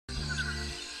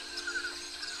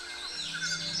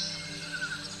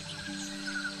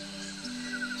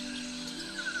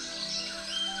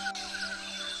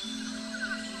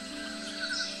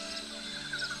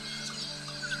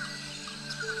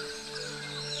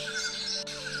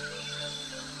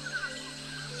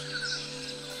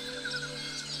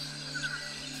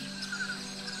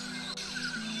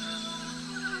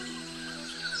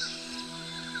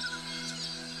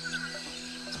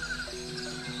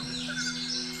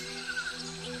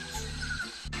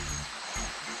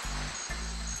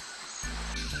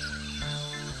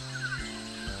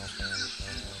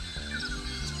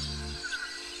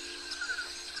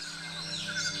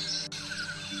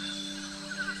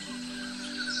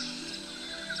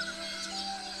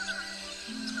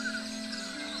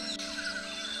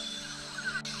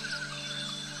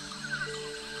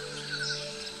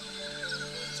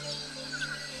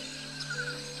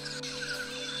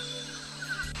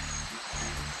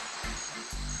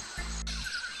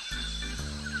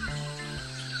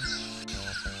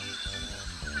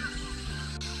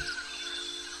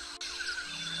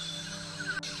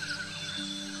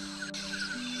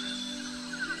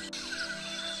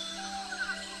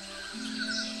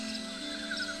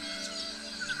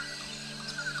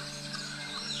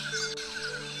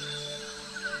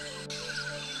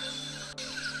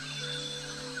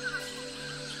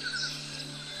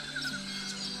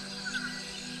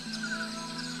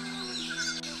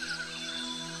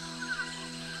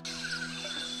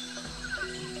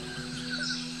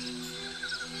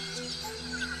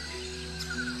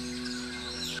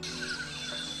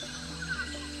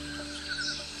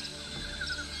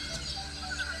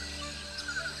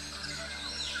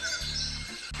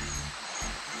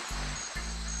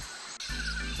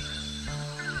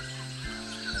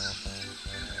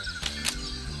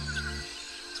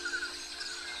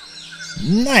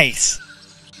Nice!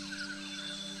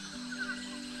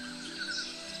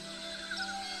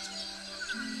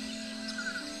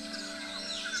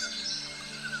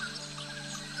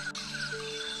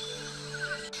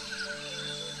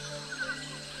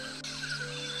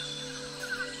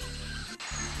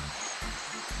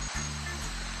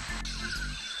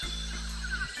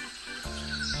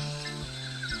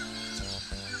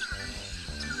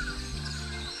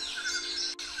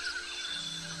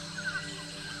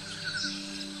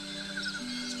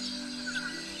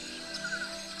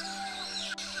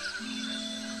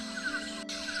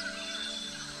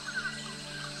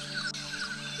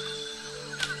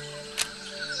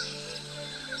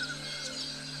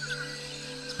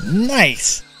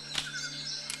 Nice!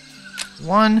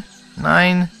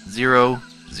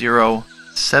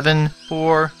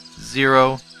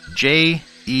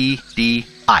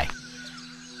 1900740JEDI.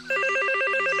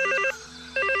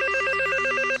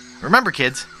 Remember,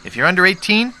 kids, if you're under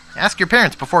 18, ask your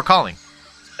parents before calling.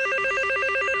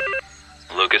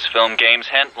 Lucasfilm Games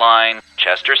hint line.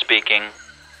 Chester speaking.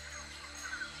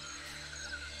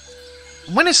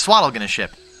 When is Swaddle gonna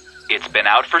ship? It's been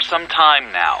out for some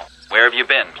time now. Where have you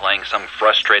been? Playing some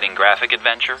frustrating graphic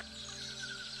adventure?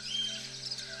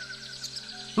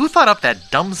 Who thought up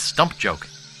that dumb stump joke?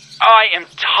 I am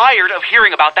tired of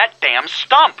hearing about that damn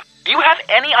stump. Do you have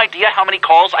any idea how many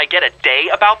calls I get a day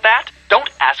about that? Don't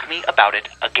ask me about it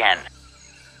again.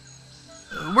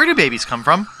 Where do babies come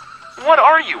from? What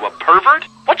are you, a pervert?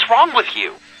 What's wrong with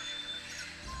you?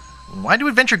 Why do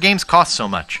adventure games cost so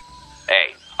much?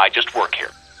 Hey, I just work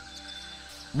here.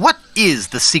 What is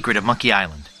the secret of Monkey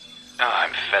Island? Oh,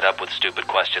 I'm fed up with stupid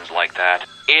questions like that.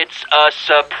 It's a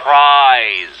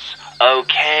surprise,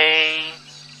 okay?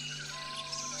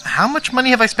 How much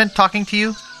money have I spent talking to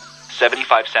you?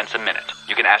 75 cents a minute.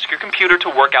 You can ask your computer to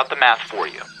work out the math for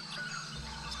you.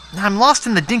 I'm lost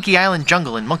in the Dinky Island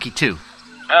jungle in Monkey 2.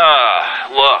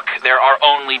 Look, there are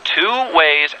only 2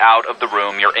 ways out of the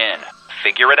room you're in.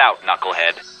 Figure it out,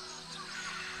 knucklehead.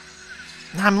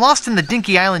 I'm lost in the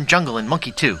Dinky Island jungle in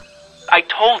Monkey 2. I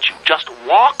told you, just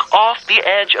walk off the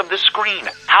edge of the screen.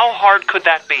 How hard could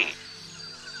that be?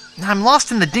 I'm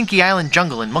lost in the Dinky Island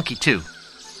jungle in Monkey 2.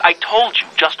 I told you,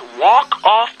 just walk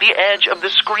off the edge of the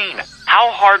screen. How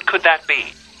hard could that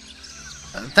be?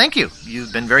 Thank you.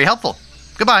 You've been very helpful.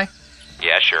 Goodbye.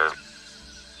 Yeah, sure.